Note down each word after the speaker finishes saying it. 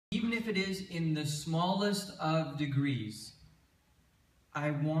even if it is in the smallest of degrees,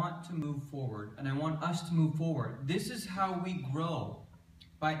 I want to move forward, and I want us to move forward. This is how we grow,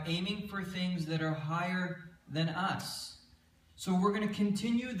 by aiming for things that are higher than us. So we're going to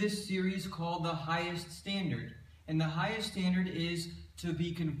continue this series called The Highest Standard. And the highest standard is to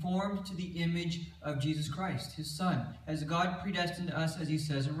be conformed to the image of Jesus Christ, His Son, as God predestined us, as He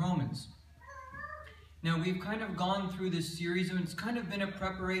says in Romans. Now, we've kind of gone through this series, and it's kind of been a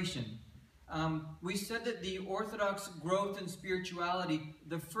preparation. We said that the Orthodox growth in spirituality,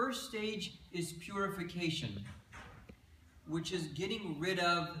 the first stage is purification, which is getting rid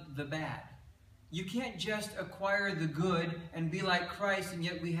of the bad. You can't just acquire the good and be like Christ, and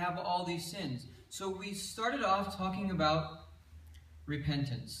yet we have all these sins. So we started off talking about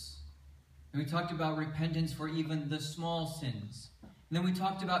repentance. And we talked about repentance for even the small sins. And then we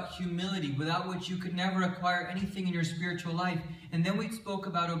talked about humility, without which you could never acquire anything in your spiritual life. And then we spoke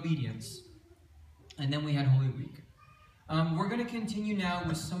about obedience. And then we had Holy Week. We're going to continue now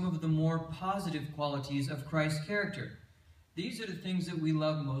with some of the more positive qualities of Christ's character. These are the things that we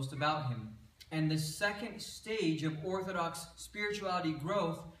love most about Him. And the second stage of Orthodox spirituality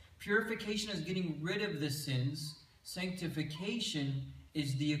growth, purification is getting rid of the sins. Sanctification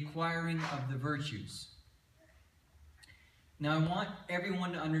is the acquiring of the virtues. Now, I want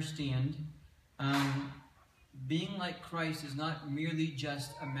everyone to understand, being like Christ is not merely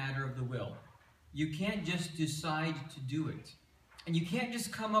just a matter of the will. You can't just decide to do it. And you can't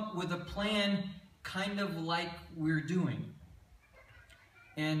just come up with a plan kind of like we're doing.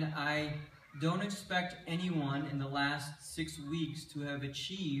 And I don't expect anyone in the last 6 weeks to have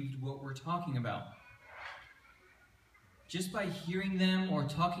achieved what we're talking about. Just by hearing them or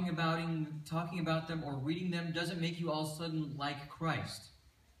talking about them or reading them doesn't make you all of a sudden like Christ.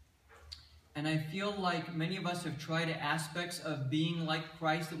 And I feel like many of us have tried aspects of being like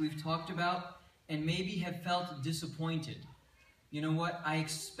Christ that we've talked about and maybe have felt disappointed. You know what? I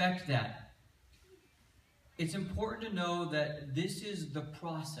expect that. It's important to know that this is the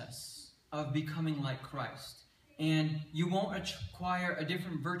process of becoming like Christ. And you won't acquire a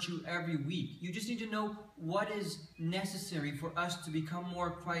different virtue every week. You just need to know what is necessary for us to become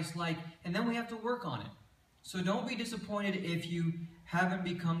more Christ-like, and then we have to work on it. So don't be disappointed if you haven't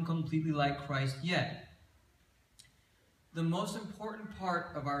become completely like Christ yet. The most important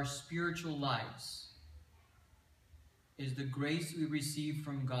part of our spiritual lives is the grace we receive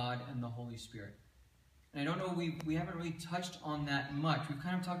from God and the Holy Spirit. And I don't know, we haven't really touched on that much. We've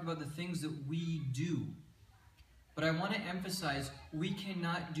kind of talked about the things that we do. But I want to emphasize, we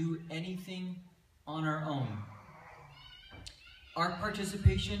cannot do anything on our own. Our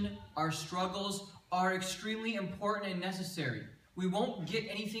participation, our struggles are extremely important and necessary. We won't get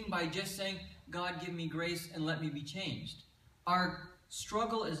anything by just saying, God, give me grace and let me be changed. Our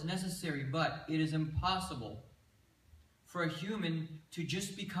struggle is necessary, but it is impossible for a human to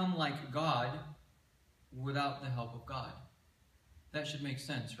just become like God without the help of God. That should make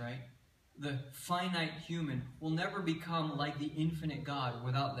sense, right? The finite human will never become like the infinite God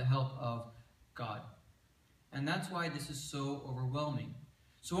without the help of God. And that's why this is so overwhelming.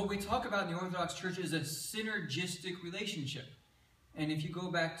 So what we talk about in the Orthodox Church is a synergistic relationship. And if you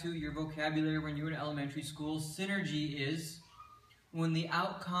go back to your vocabulary when you were in elementary school, synergy is when the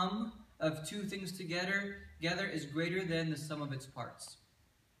outcome of two things together is greater than the sum of its parts.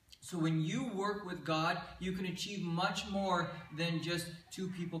 So when you work with God, you can achieve much more than just two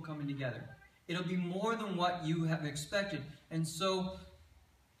people coming together. It'll be more than what you have expected. And so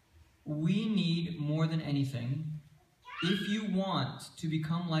we need more than anything, if you want to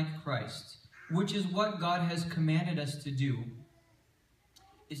become like Christ, which is what God has commanded us to do,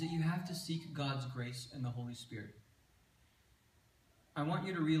 is that you have to seek God's grace and the Holy Spirit. I want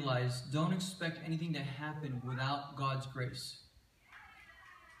you to realize, don't expect anything to happen without God's grace.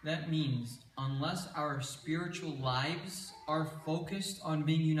 That means, unless our spiritual lives are focused on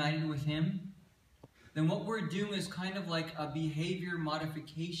being united with Him, then what we're doing is kind of like a behavior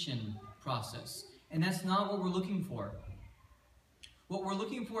modification process. And that's not what we're looking for. What we're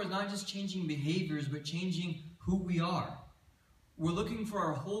looking for is not just changing behaviors, but changing who we are. We're looking for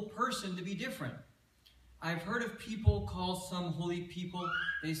our whole person to be different. I've heard of people call some holy people,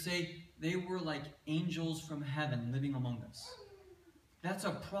 they say they were like angels from heaven living among us. That's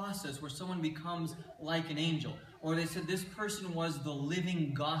a process where someone becomes like an angel. Or they said this person was the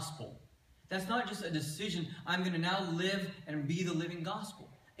living gospel. That's not just a decision, I'm going to now live and be the living gospel.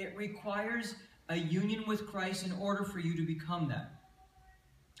 It requires a union with Christ in order for you to become that.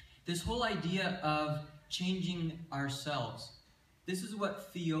 This whole idea of changing ourselves, this is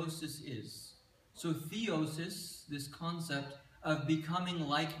what theosis is. So theosis, this concept of becoming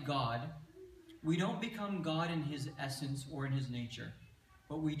like God, we don't become God in his essence or in his nature.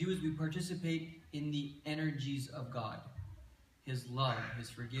 What we do is we participate in the energies of God. His love, his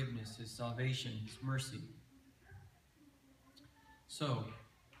forgiveness, his salvation, his mercy. So,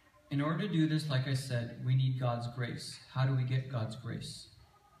 in order to do this, like I said, we need God's grace. How do we get God's grace?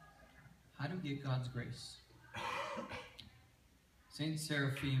 How do we get God's grace? Saint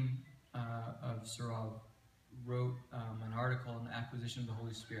Seraphim of Sarov wrote an article on the acquisition of the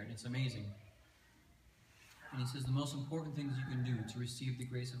Holy Spirit. It's amazing. And he says the most important things you can do to receive the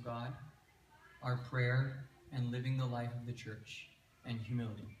grace of God are prayer and living the life of the church and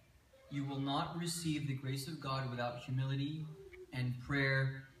humility. You will not receive the grace of God without humility and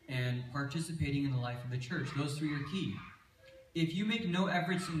prayer and participating in the life of the church. Those three are key. If you make no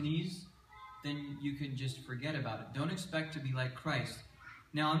efforts in these, then you can just forget about it. Don't expect to be like Christ.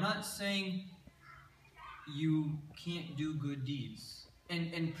 Now, I'm not saying you can't do good deeds.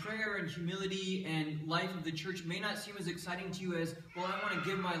 And prayer and humility and life of the church may not seem as exciting to you as, well, I want to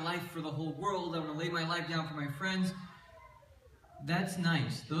give my life for the whole world. I want to lay my life down for my friends. That's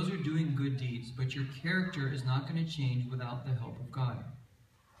nice. Those are doing good deeds. But your character is not going to change without the help of God.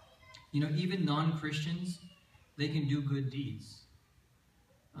 You know, even non-Christians, they can do good deeds.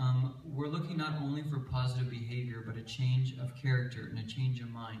 We're looking not only for positive behavior, but a change of character and a change of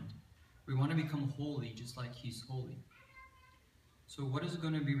mind. We want to become holy just like he's holy. So what is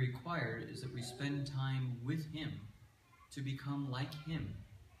going to be required is that we spend time with him to become like him.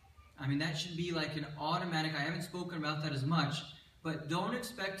 I mean, that should be like an automatic. I haven't spoken about that as much, but don't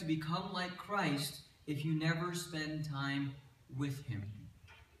expect to become like Christ if you never spend time with him.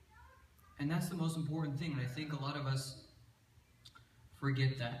 And that's the most important thing, and I think a lot of us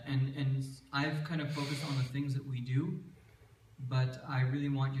forget that. And I've kind of focused on the things that we do, but I really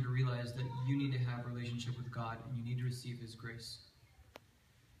want you to realize that you need to have a relationship with God, and you need to receive his grace.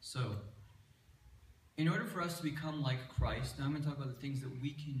 So, in order for us to become like Christ, now I'm going to talk about the things that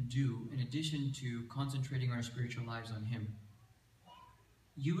we can do in addition to concentrating our spiritual lives on him.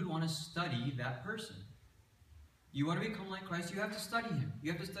 You would want to study that person. You want to become like Christ, you have to study him.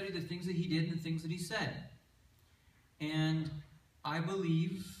 You have to study the things that he did and the things that he said. And I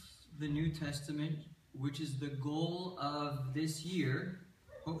believe the New Testament, which is the goal of this year,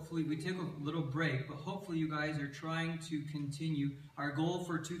 hopefully we take a little break, but hopefully you guys are trying to continue. Our goal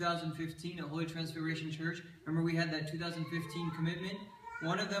for 2015 at Holy Transfiguration Church, remember we had that 2015 commitment?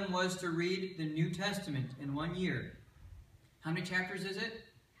 One of them was to read the New Testament in 1 year. How many chapters is it?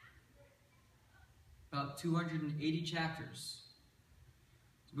 About 280 chapters.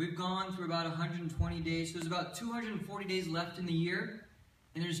 We've gone through about 120 days, so there's about 240 days left in the year,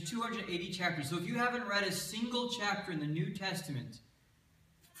 and there's 280 chapters. So if you haven't read a single chapter in the New Testament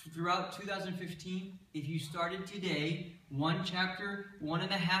throughout 2015, if you started today, 1 chapter,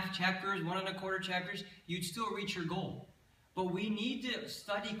 1.5 chapters, 1.25 chapters, you'd still reach your goal. But we need to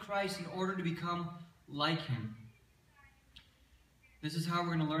study Christ in order to become like him. This is how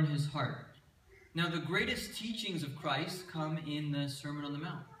we're going to learn his heart. Now, the greatest teachings of Christ come in the Sermon on the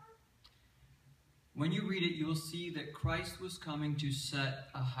Mount. When you read it, you will see that Christ was coming to set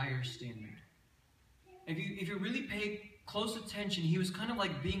a higher standard. If you really pay close attention, he was kind of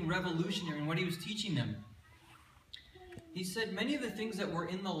like being revolutionary in what he was teaching them. He said many of the things that were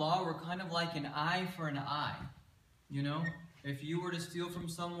in the law were kind of like an eye for an eye. You know, if you were to steal from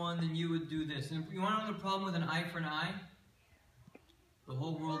someone, then you would do this. And if you want to know the problem with an eye for an eye? The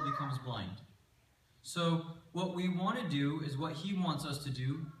whole world becomes blind. So what we want to do is what he wants us to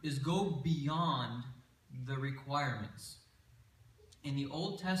do is go beyond the requirements. In the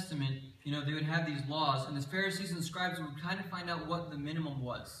Old Testament, you know, they would have these laws, and the Pharisees and scribes would kind of find out what the minimum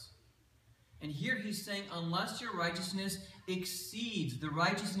was. And here he's saying, unless your righteousness exceeds the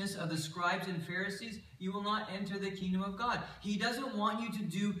righteousness of the scribes and Pharisees, you will not enter the kingdom of God. He doesn't want you to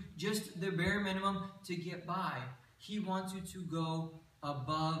do just the bare minimum to get by. He wants you to go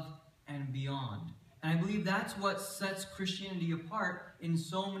above and beyond. And I believe that's what sets Christianity apart in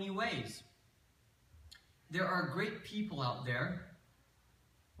so many ways. There are great people out there,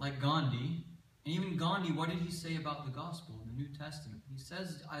 like Gandhi. And even Gandhi, what did he say about the gospel in the New Testament? He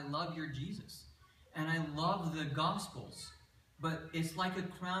says, I love your Jesus. And I love the gospels. But it's like a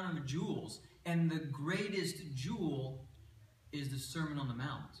crown of jewels. And the greatest jewel is the Sermon on the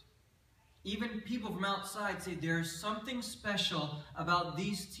Mount. Even people from outside say there's something special about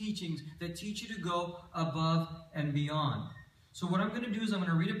these teachings that teach you to go above and beyond. So what I'm going to do is I'm going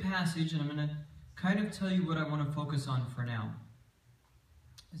to read a passage and I'm going to kind of tell you what I want to focus on for now.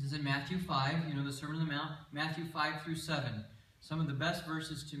 This is in Matthew 5, you know, the Sermon on the Mount, Matthew 5 through 7. Some of the best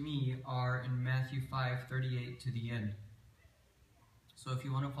verses to me are in Matthew 5:38 to the end. So if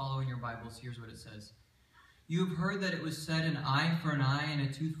you want to follow in your Bibles, here's what it says. You have heard that it was said, an eye for an eye and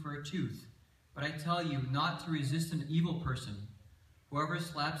a tooth for a tooth. But I tell you not to resist an evil person. Whoever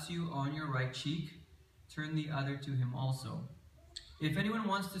slaps you on your right cheek, turn the other to him also. If anyone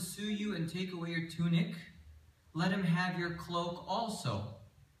wants to sue you and take away your tunic, let him have your cloak also.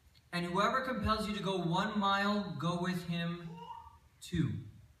 And whoever compels you to go 1 mile, go with him 2.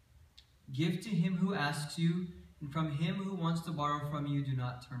 Give to him who asks you, and from him who wants to borrow from you, do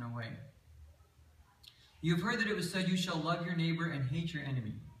not turn away. You have heard that it was said, you shall love your neighbor and hate your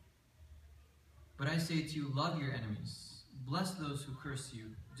enemy. But I say to you, love your enemies. Bless those who curse you.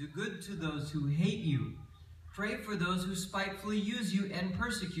 Do good to those who hate you. Pray for those who spitefully use you and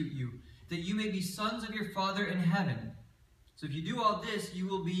persecute you, that you may be sons of your Father in heaven. So if you do all this, you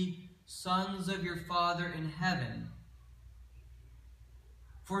will be sons of your Father in heaven.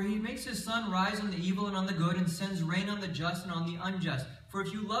 For he makes his sun rise on the evil and on the good, and sends rain on the just and on the unjust. For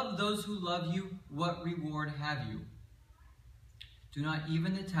if you love those who love you, what reward have you? Do not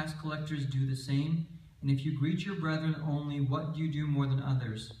even the tax collectors do the same? And if you greet your brethren only, what do you do more than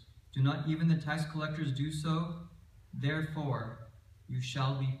others? Do not even the tax collectors do so? Therefore, you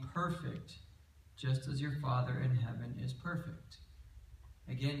shall be perfect, just as your Father in heaven is perfect.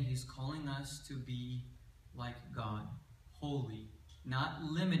 Again, he's calling us to be like God, holy, not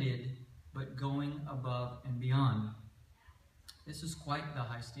limited, but going above and beyond. This is quite the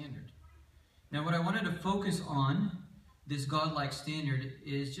high standard. Now, what I wanted to focus on, this godlike standard,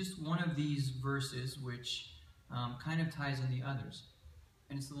 is just one of these verses which kind of ties in the others.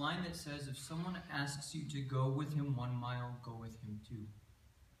 And it's the line that says, if someone asks you to go with him 1 mile, go with him 2.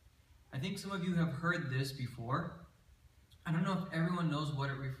 I think some of you have heard this before. I don't know if everyone knows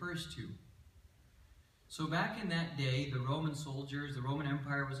what it refers to. So back in that day, the Roman soldiers, the Roman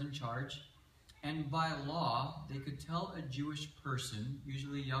Empire was in charge, and by law, they could tell a Jewish person,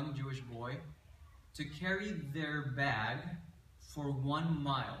 usually a young Jewish boy, to carry their bag for 1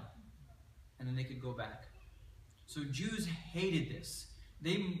 mile, and then they could go back. So Jews hated this.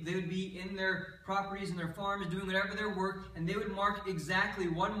 They would be in their properties and their farms doing whatever their work, and they would mark exactly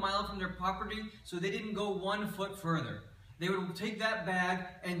 1 mile from their property so they didn't go 1 foot further. They would take that bag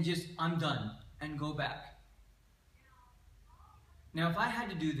and just, I'm done, and go back. Now, if I had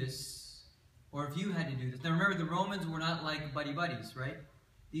to do this, or if you had to do this, now remember, the Romans were not like buddy-buddies, right?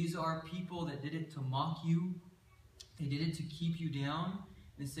 These are people that did it to mock you. They did it to keep you down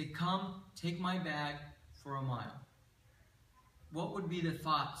and say, come, take my bag for 1 mile. What would be the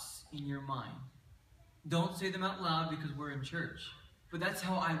thoughts in your mind? Don't say them out loud because we're in church. But that's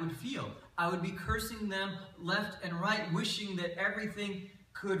how I would feel. I would be cursing them left and right, wishing that everything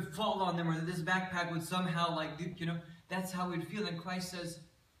could fall on them, or that this backpack would somehow, like, you know, that's how we'd feel. And Christ says,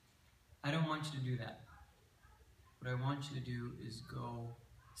 I don't want you to do that. What I want you to do is go.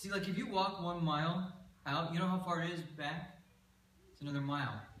 See, like if you walk 1 mile out, you know how far it is back? It's another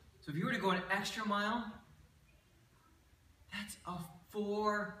mile. So if you were to go an extra mile, that's a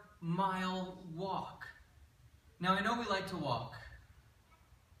 4-mile walk. Now, I know we like to walk,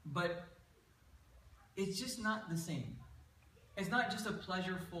 but it's just not the same. It's not just a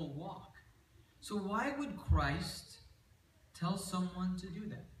pleasureful walk. So why would Christ tell someone to do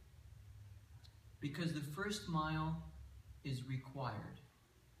that? Because the first mile is required.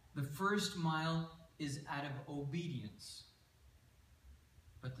 The first mile is out of obedience.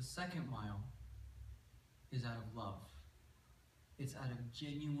 But the second mile is out of love. It's out of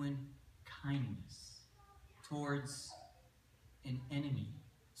genuine kindness towards an enemy,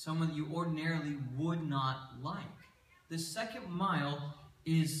 someone that you ordinarily would not like. The second mile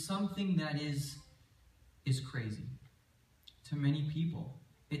is something that is crazy to many people.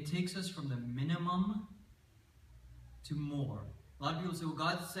 It takes us from the minimum to more. A lot of people say, well,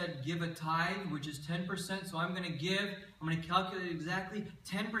 God said give a tithe, which is 10%, so I'm going to give. I'm going to calculate exactly.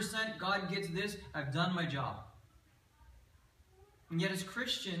 10%, God gets this. I've done my job. And yet as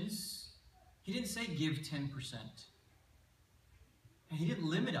Christians, he didn't say give 10%. And he didn't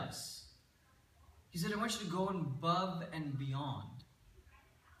limit us. He said, I want you to go above and beyond.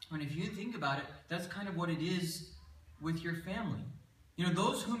 And if you think about it, that's kind of what it is with your family. You know,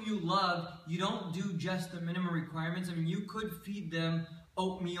 those whom you love, you don't do just the minimum requirements. I mean, you could feed them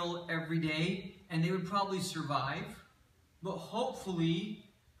oatmeal every day, and they would probably survive. But hopefully,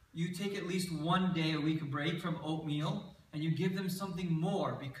 you take at least 1 day a week a break from oatmeal, and you give them something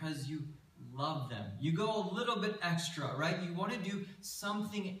more because you love them. You go a little bit extra, right? You want to do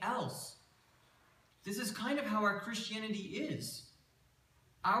something else. This is kind of how our Christianity is.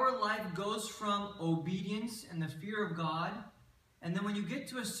 Our life goes from obedience and the fear of God, and then when you get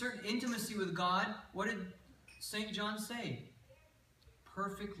to a certain intimacy with God, what did St. John say?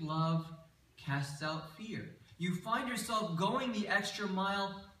 perfect love casts out fear. You find yourself going the extra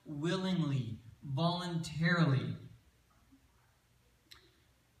mile willingly, voluntarily.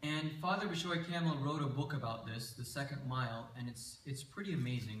 And Father Bishoy Campbell wrote a book about this, The Second Mile, and it's pretty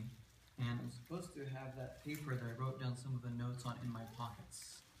amazing. And I'm supposed to have that paper that I wrote down some of the notes on in my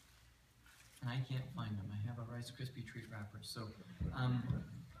pockets. And I can't find them. I have a Rice Krispie treat wrapper. So,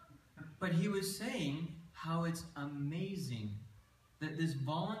 but he was saying how it's amazing that this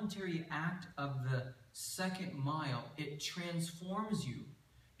voluntary act of the second mile, it transforms you.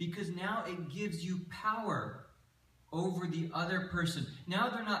 Because now it gives you power over the other person. Now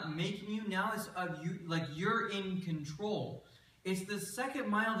they're not making you, now it's of you, like you're in control. It's the second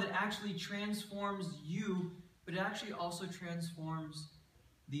mile that actually transforms you, but it actually also transforms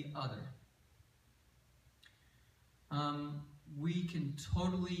the other. We can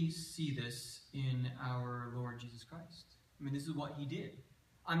totally see this in our Lord Jesus Christ. I mean, this is what he did.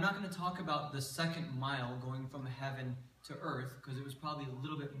 I'm not going to talk about the second mile going from heaven to earth, because it was probably a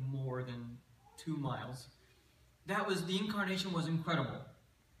little bit more than 2 miles. The incarnation was incredible.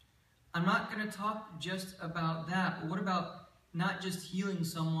 I'm not going to talk just about that, but what about not just healing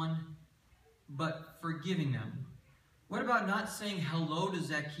someone, but forgiving them? What about not saying hello to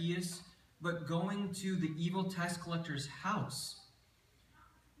Zacchaeus, but going to the evil tax collector's house?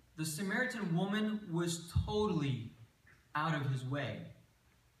 The Samaritan woman was totally out of his way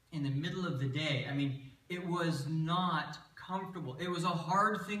in the middle of the day. I mean, it was not comfortable. It was a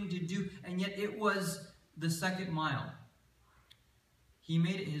hard thing to do, and yet it was the second mile. He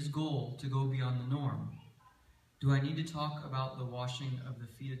made it his goal to go beyond the norm. Do I need to talk about the washing of the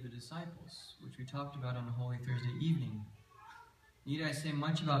feet of the disciples, which we talked about on Holy Thursday evening? Need I say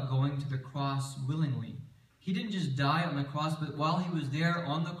much about going to the cross willingly? He didn't just die on the cross, but while he was there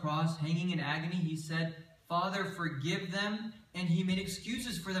on the cross, hanging in agony, he said, Father, forgive them, and he made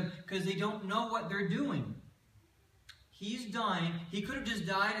excuses for them because they don't know what they're doing. He's dying. He could have just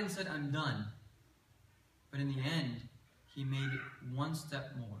died and said, I'm done. But in the end, he made it one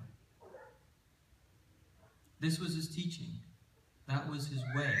step more. This was his teaching. That was his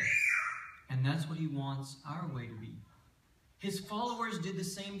way. And that's what he wants our way to be. His followers did the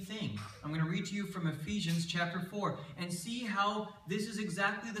same thing. I'm going to read to you from Ephesians chapter 4 and see how this is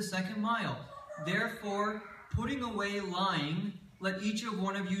exactly the second mile. Therefore, putting away lying, let each of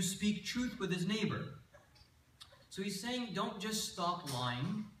one of you speak truth with his neighbor. So he's saying, don't just stop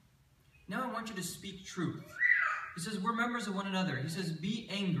lying. Now I want you to speak truth. He says, we're members of one another. He says, be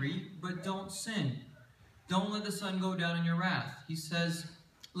angry, but don't sin. Don't let the sun go down in your wrath. He says,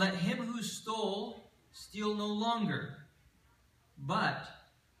 let him who stole steal no longer, but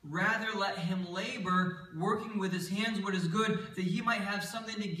rather let him labor, working with his hands what is good, that he might have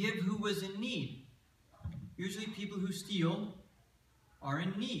something to give who was in need. Usually people who steal are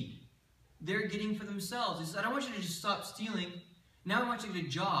in need. They're getting for themselves. He says, I don't want you to just stop stealing. Now I want you to get a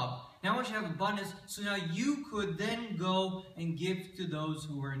job. Now I want you to have abundance, so now you could then go and give to those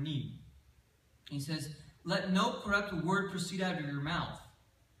who are in need. He says, let no corrupt word proceed out of your mouth.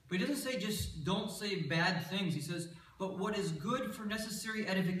 But he doesn't say just don't say bad things. He says, but what is good for necessary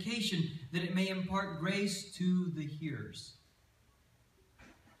edification, that it may impart grace to the hearers.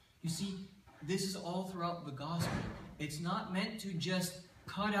 You see, this is all throughout the gospel. It's not meant to just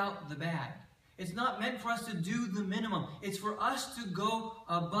cut out the bad. It's not meant for us to do the minimum. It's for us to go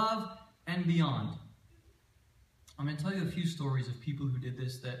above and beyond. I'm going to tell you a few stories of people who did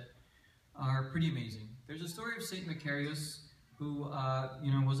this that are pretty amazing. There's a story of St. Macarius, who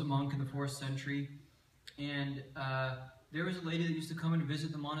was a monk in the 4th century. And there was a lady that used to come and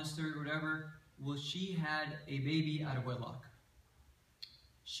visit the monastery or whatever. Well, she had a baby out of wedlock.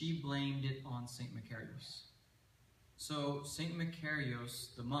 She blamed it on St. Macarius. So St.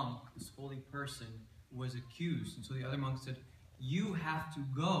 Macarius, the monk, this holy person, was accused. And so the other monks said, you have to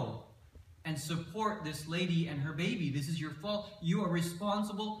go and support this lady and her baby. This is your fault. You are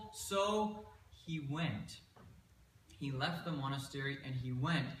responsible. So he went. He left the monastery and he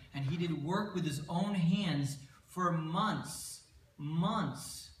went. And he did work with his own hands for months,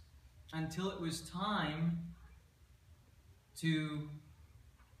 until it was time to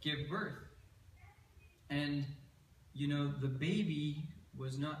give birth. And the baby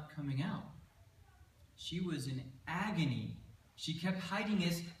was not coming out. She was in agony. She kept hiding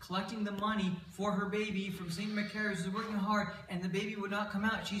this, collecting the money for her baby from St. Macarius, who was working hard, and the baby would not come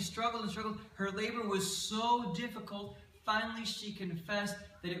out. She struggled and struggled. Her labor was so difficult. Finally, she confessed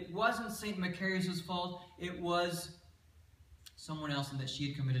that it wasn't St. Macarius' fault. It was someone else, and that she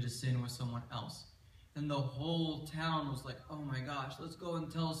had committed a sin with someone else. And the whole town was like, oh my gosh, let's go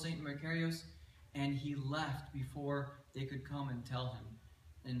and tell St. Macarius. And he left before they could come and tell him.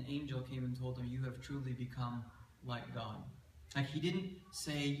 an angel came and told him, you have truly become like God. Like, he didn't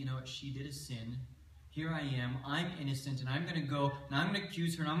say, you know what, she did a sin. Here I am. I'm innocent, and I'm going to go, and I'm going to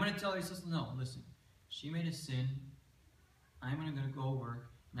accuse her, and I'm going to tell her. He says, no, listen. She made a sin. I'm going to go over,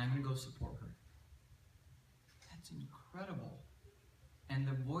 and I'm going to go support her. That's incredible. And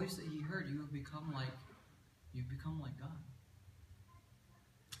the voice that he heard, you've become like God.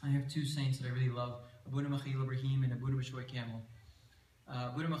 I have two saints that I really love, Abuna Mikhail Ibrahim and Abuna Bishoy Kamel.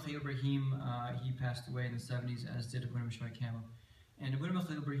 Abuna Mikhail Ibrahim, he passed away in the 70s, as did Abuna Bishoy Kamel. And Abuna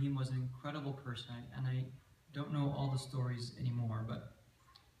Mikhail Ibrahim was an incredible person, and I don't know all the stories anymore, but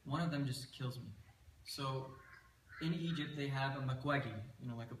one of them just kills me. So, in Egypt, they have a makwegi, you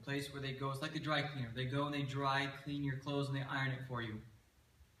know, like a place where they go. It's like a dry cleaner. They go and they dry clean your clothes and they iron it for you.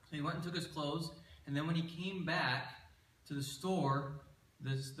 So he went and took his clothes, and then when he came back to the store,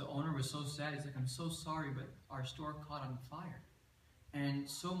 the owner was so sad. He's like, I'm so sorry, but our store caught on fire. And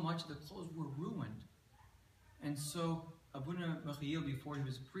so much of the clothes were ruined. And so Abuna Mikhail, before he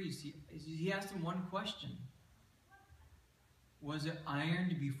was a priest, he asked him one question. Was it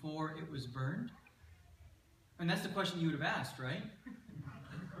ironed before it was burned? And that's the question you would have asked, right?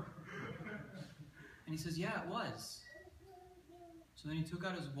 And he says, yeah, it was. So then he took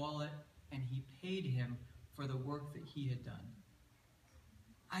out his wallet and he paid him for the work that he had done.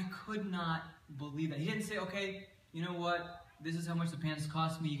 I could not believe that. He didn't say, okay, you know what? This is how much the pants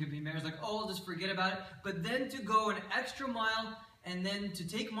cost me. You could be embarrassed, like, oh, I'll just forget about it. But then to go an extra mile and then to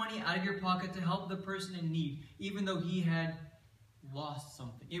take money out of your pocket to help the person in need, even though he had lost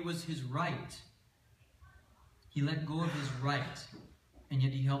something. It was his right. He let go of his right, and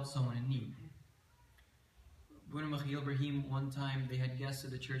yet he helped someone in need. Abuna Mikhail Ibrahim, one time, they had guests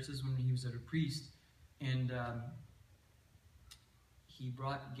at the church. This is when he was a priest, and he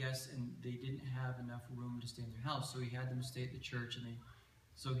brought guests, and they didn't have enough room to stay in their house, so he had them stay at the church. And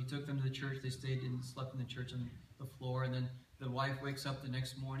so he took them to the church. They stayed and slept in the church on the floor, and then the wife wakes up the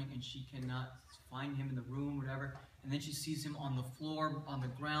next morning, and she cannot find him in the room, whatever. And then she sees him on the floor, on the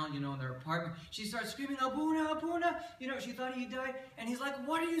ground, you know, in their apartment. She starts screaming, Abuna, Abuna! You know, she thought he died. And he's like,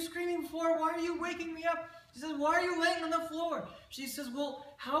 what are you screaming for? Why are you waking me up? She says, why are you laying on the floor? She says, well,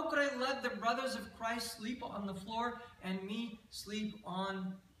 how could I let the brothers of Christ sleep on the floor and me sleep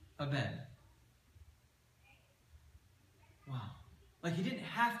on a bed? Wow. Like, he didn't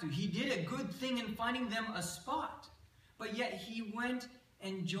have to. He did a good thing in finding them a spot. But yet he went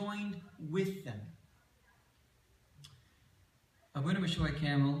and joined with them. Abuna Bishoy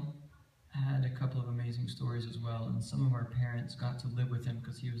Kamel had a couple of amazing stories as well, and some of our parents got to live with him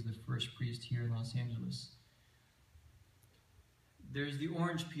because he was the first priest here in Los Angeles. There's the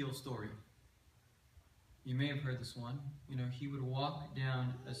orange peel story. You may have heard this one. You know, he would walk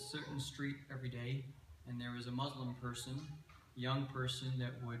down a certain street every day, and there was a Muslim person, young person,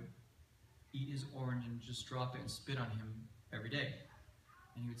 that would eat his orange and just drop it and spit on him every day.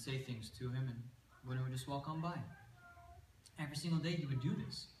 And he would say things to him, and Abuna would just walk on by. Every single day he would do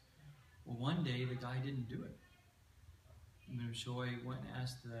this. Well, one day the guy didn't do it. Abuna Bishoy went and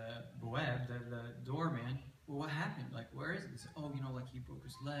asked the boeb, the doorman, well, what happened? Like, where is it? He said, oh, you know, like he broke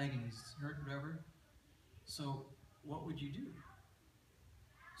his leg and he's hurt, whatever. So, what would you do?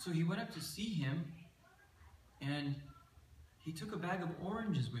 So he went up to see him, and he took a bag of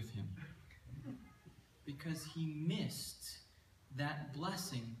oranges with him because he missed that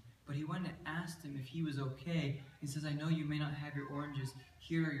blessing. But he went and asked him if he was okay. He says, I know you may not have your oranges.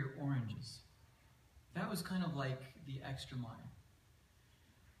 Here are your oranges. That was kind of like the extra mile.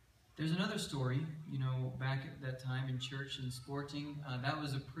 There's another story, you know, back at that time in church and Sporting. That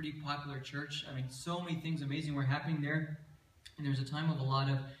was a pretty popular church. I mean, so many things amazing were happening there. And there was a time of a lot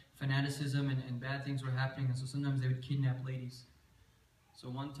of fanaticism and bad things were happening. And so sometimes they would kidnap ladies. So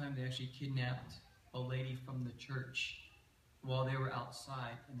one time they actually kidnapped a lady from the church while they were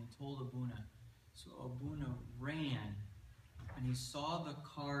outside, and they told Abuna. So Abuna ran, and he saw the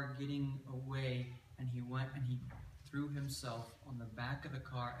car getting away, and he went and he threw himself on the back of the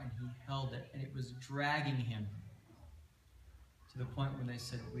car, and he held it, and it was dragging him to the point where they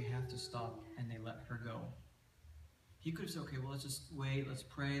said, we have to stop, and they let her go. He could have said, okay, well, let's just wait, let's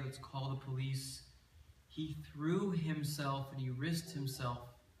pray, let's call the police. He threw himself, and he risked himself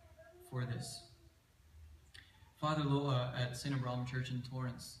for this. Father Loa at St. Abraham Church in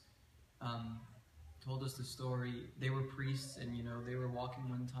Torrance told us the story. They were priests, and you know, they were walking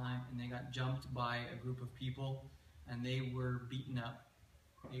one time, and they got jumped by a group of people, and they were beaten up.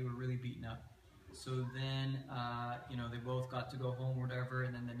 They were really beaten up. So then, you know, they both got to go home or whatever,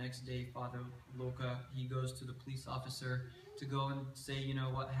 and then the next day, Father Loka, he goes to the police officer to go and say, you know,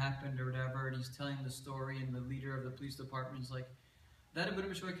 what happened or whatever, and he's telling the story, and the leader of the police department is like, Dada benar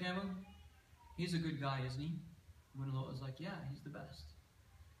bersama kamu? He's a good guy, isn't he? Gunalo was like, yeah, he's the best.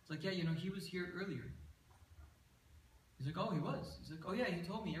 It's like, yeah, he was here earlier. He's like, oh, he was. He's like, oh yeah, he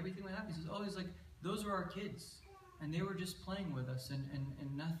told me everything that happened. He says, oh, he's like, those are our kids. And they were just playing with us,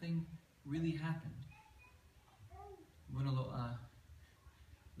 and nothing really happened. Gunalo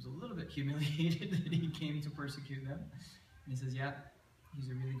was a little bit humiliated that he came to persecute them. And he says, yeah, he's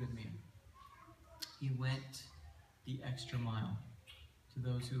a really good man. He went the extra mile to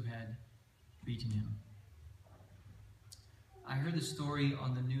those who had beaten him. I heard the story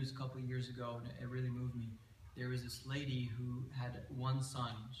on the news a couple of years ago, and it really moved me. There was this lady who had one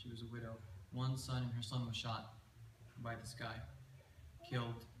son. She was a widow. One son, and her son was shot by this guy.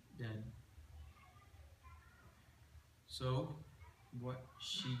 Killed, dead. So, what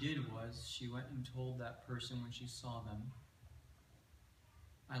she did was, she went and told that person when she saw them,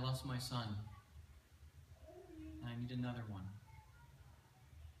 I lost my son, and I need another one.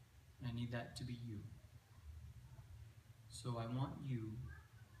 And I need that to be you. So I want you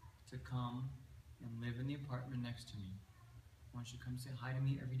to come and live in the apartment next to me. I want you to come say hi to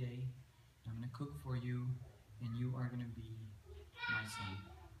me every day. I'm going to cook for you, and you are going to be my son.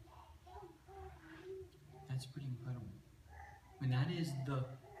 That's pretty incredible. And that is the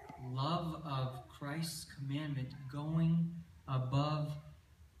love of Christ's commandment going above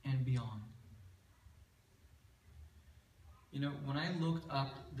and beyond. When I looked up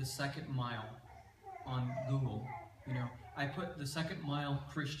the second mile on Google, I put the second mile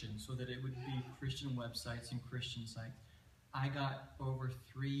Christian so that it would be Christian websites and Christian sites. I got over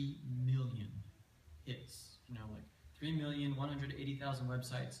 3 million hits, like 3,180,000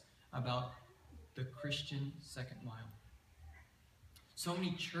 websites about the Christian second mile. So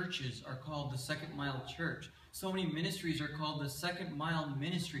many churches are called the Second Mile Church. So many ministries are called the Second Mile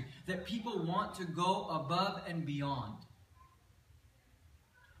Ministry, that people want to go above and beyond.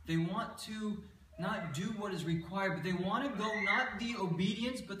 They want to not do what is required, but they want to go not the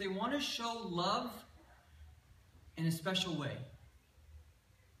obedience, but they want to show love in a special way.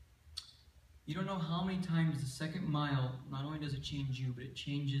 You don't know how many times the second mile, not only does it change you, but it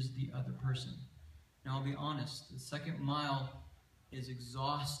changes the other person. Now, I'll be honest, the second mile is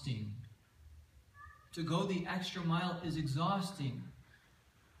exhausting. To go the extra mile is exhausting.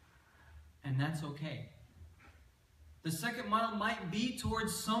 And that's okay. The second mile might be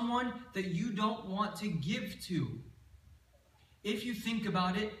towards someone that you don't want to give to. If you think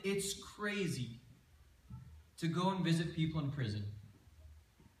about it, it's crazy to go and visit people in prison.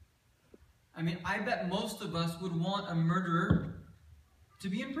 I mean, I bet most of us would want a murderer to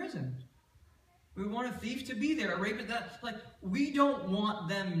be in prison. We want a thief to be there, a rapist. We don't want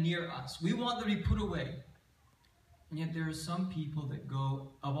them near us. We want them to be put away. And yet there are some people that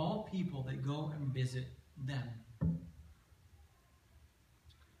go, of all people, that go and visit them.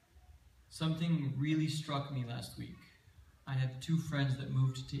 Something really struck me last week. I had 2 friends that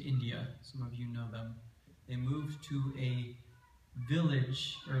moved to India. Some of you know them. They moved to a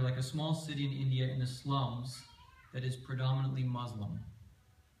village, or like a small city in India in the slums, that is predominantly Muslim.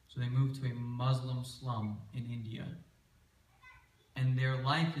 So they moved to a Muslim slum in India. And their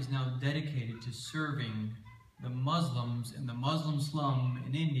life is now dedicated to serving the Muslims in the Muslim slum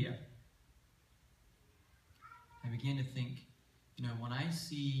in India. I began to think, when I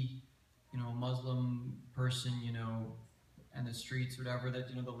see, a Muslim person, in the streets or whatever,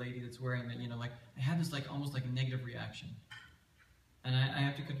 that, the lady that's wearing that, I have this almost like a negative reaction. And I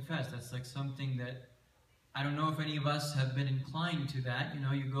have to confess, that's something that I don't know if any of us have been inclined to that.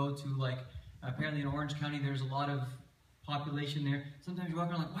 You go to apparently in Orange County, there's a lot of population there. Sometimes you walk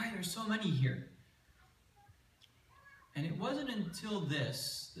around why are there so many here? And it wasn't until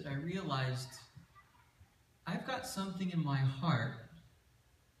this that I realized I've got something in my heart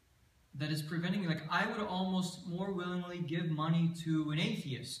that is preventing me. I would almost more willingly give money to an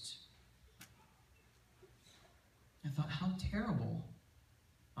atheist. I thought, how terrible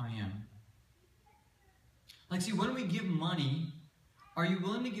I am. See, when we give money, are you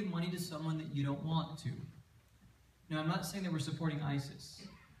willing to give money to someone that you don't want to? Now, I'm not saying that we're supporting ISIS,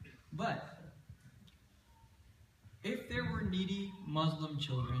 but if there were needy Muslim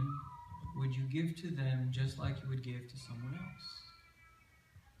children, would you give to them just like you would give to someone else?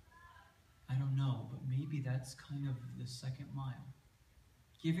 I don't know, but maybe that's kind of the second mile.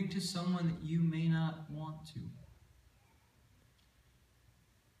 Giving to someone that you may not want to.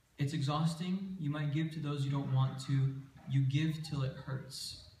 It's exhausting. You might give to those you don't want to. You give till it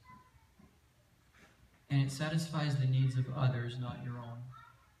hurts. And it satisfies the needs of others, not your own.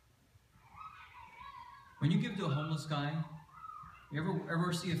 When you give to a homeless guy, you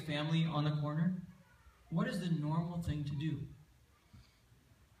ever see a family on the corner? What is the normal thing to do?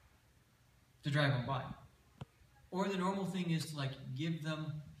 to drive them by. Or the normal thing is to like give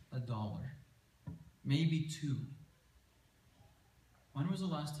them $1, maybe 2. When was the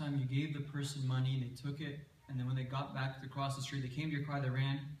last time you gave the person money, they took it, and then when they got back across the street, they came to your car, they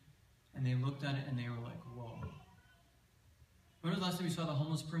ran, and they looked at it and they were like, whoa. When was the last time you saw the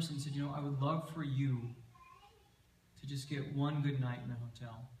homeless person and said, you know, I would love for you to just get one good night in the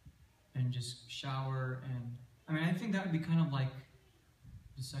hotel and just shower and, I mean, I think that would be kind of like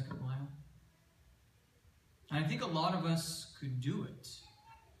the second mile. And I think a lot of us could do it.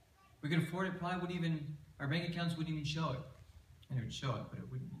 We could afford it, probably wouldn't even, our bank accounts wouldn't even show it. And it would show it, but it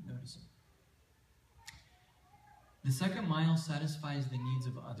wouldn't notice it. The second mile satisfies the needs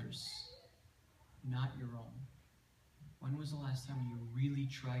of others, not your own. When was the last time you really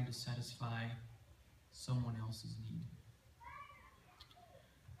tried to satisfy someone else's need?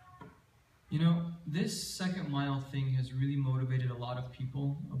 You know, this second mile thing has really motivated a lot of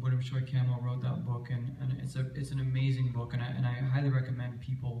people. William Choi Campbell wrote that book, and it's an amazing book, and I highly recommend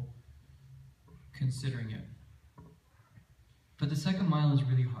people considering it. But the second mile is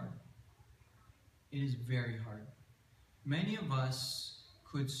really hard. It is very hard. Many of us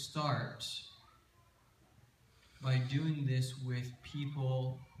could start by doing this with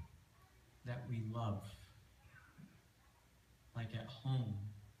people that we love, like at home.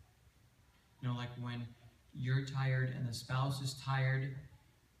 You know, like when you're tired and the spouse is tired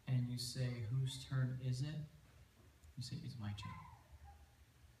and you say, whose turn is it? You say, it's my turn.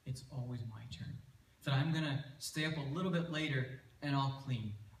 It's always my turn. That I'm going to stay up a little bit later and I'll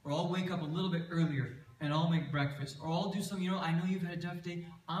clean. Or I'll wake up a little bit earlier and I'll make breakfast. Or I'll do something, you know, I know you've had a tough day.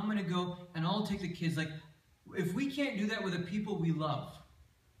 I'm going to go and I'll take the kids. Like, if we can't do that with the people we love,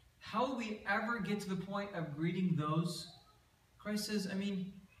 how will we ever get to the point of greeting those? Christ says, I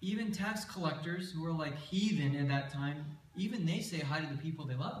mean, even tax collectors who are like heathen at that time, even they say hi to the people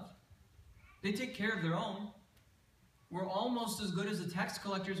they love. They take care of their own. We're almost as good as the tax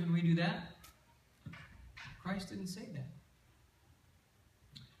collectors when we do that. Christ didn't say that.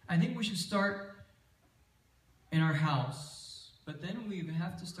 I think we should start in our house, but then we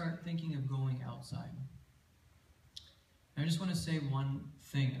have to start thinking of going outside. And I just want to say one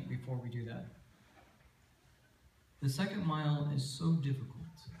thing before we do that. The second mile is so difficult.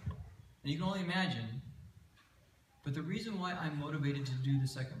 And you can only imagine, but the reason why I'm motivated to do the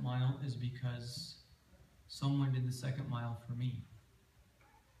second mile is because someone did the second mile for me.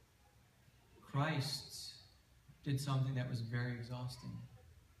 Christ did something that was very exhausting.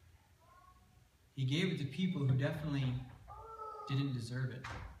 He gave it to people who definitely didn't deserve it.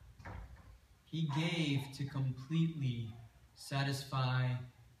 He gave to completely satisfy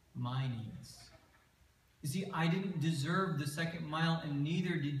my needs. You see, I didn't deserve the second mile, and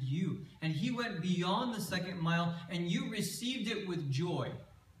neither did you. And he went beyond the second mile, and you received it with joy.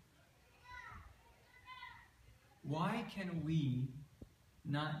 Why can we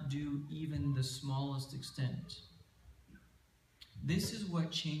not do even the smallest extent? This is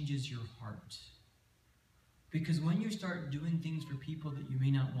what changes your heart. Because when you start doing things for people that you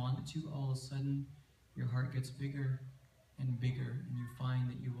may not want to, all of a sudden, your heart gets bigger and bigger, and you find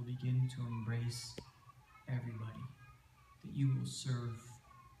that you will begin to embrace everybody, that you will serve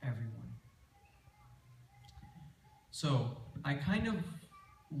everyone. So, I kind of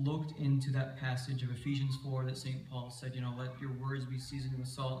looked into that passage of Ephesians 4 that St. Paul said, you know, let your words be seasoned with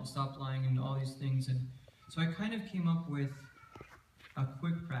salt and stop lying and all these things. And so I kind of came up with a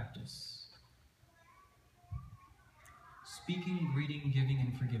quick practice. Speaking, greeting, giving,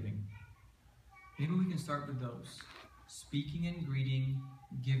 and forgiving. Maybe we can start with those. Speaking and greeting,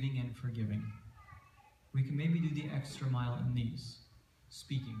 giving and forgiving. We can maybe do the extra mile in these.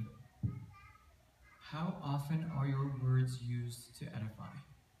 Speaking. How often are your words used to edify?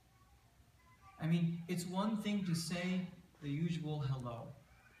 I mean, it's one thing to say the usual hello.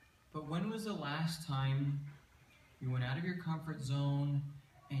 But when was the last time you went out of your comfort zone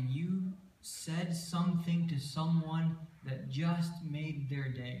and you said something to someone that just made their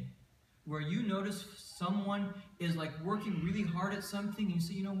day? Where you notice someone is like working really hard at something and you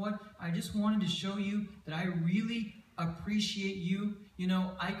say, you know what, I just wanted to show you that I really appreciate you. You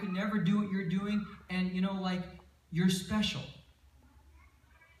know, I could never do what you're doing, and you know, like, you're special.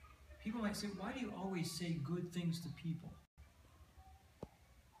 People might say, why do you always say good things to people?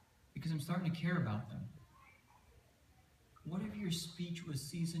 Because I'm starting to care about them. What if your speech was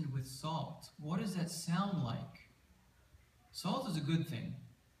seasoned with salt? What does that sound like? Salt is a good thing.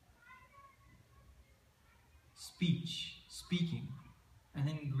 Speaking, and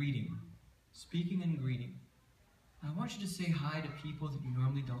then greeting. Speaking and greeting. I want you to say hi to people that you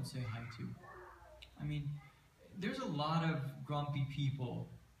normally don't say hi to. I mean, there's a lot of grumpy people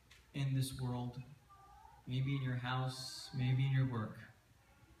in this world, maybe in your house, maybe in your work.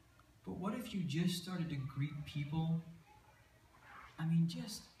 But what if you just started to greet people? I mean,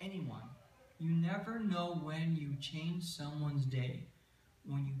 just anyone. You never know when you change someone's day,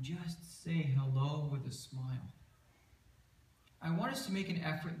 when you just say hello with a smile. I want us to make an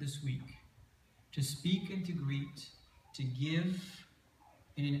effort this week to speak and to greet, to give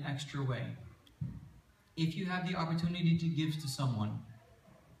in an extra way. If you have the opportunity to give to someone,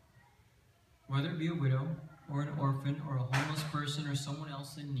 whether it be a widow or an orphan or a homeless person or someone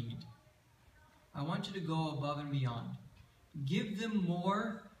else in need, I want you to go above and beyond. Give them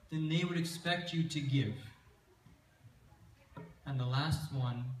more than they would expect you to give. And the last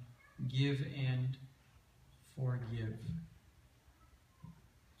one, give and forgive.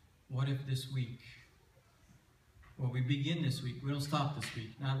 What if this week, well, we begin this week, we don't stop this week.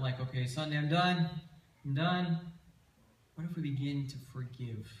 Not like, okay, Sunday I'm done. What if we begin to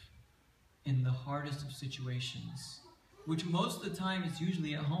forgive in the hardest of situations, which most of the time is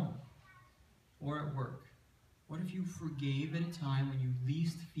usually at home or at work? What if you forgave at a time when you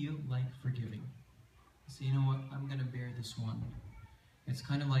least feel like forgiving? So you know what, I'm going to bear this one. It's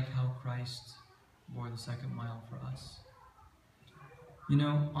kind of like how Christ bore the second mile for us. You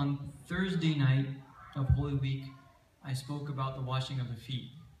know, on Thursday night of Holy Week, I spoke about the washing of the feet.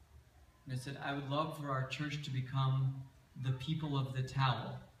 And I said, I would love for our church to become the people of the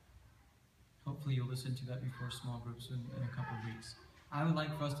towel. Hopefully you'll listen to that before small groups in a couple of weeks. I would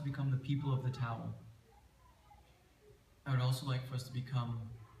like for us to become the people of the towel. I would also like for us to become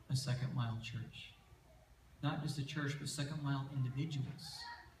a second mile church. Not just a church, but second mile individuals.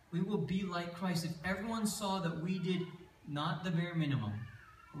 We will be like Christ. If everyone saw that we did not the bare minimum,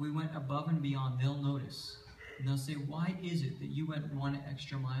 but we went above and beyond, they'll notice. And they'll say, why is it that you went one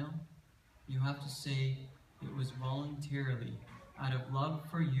extra mile? You have to say it was voluntarily, out of love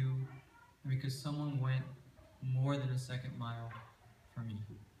for you, and because someone went more than a second mile for me.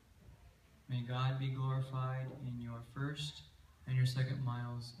 May God be glorified in your first and your second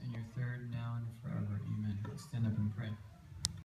miles and your third now and forever. Amen. Let's stand up and pray.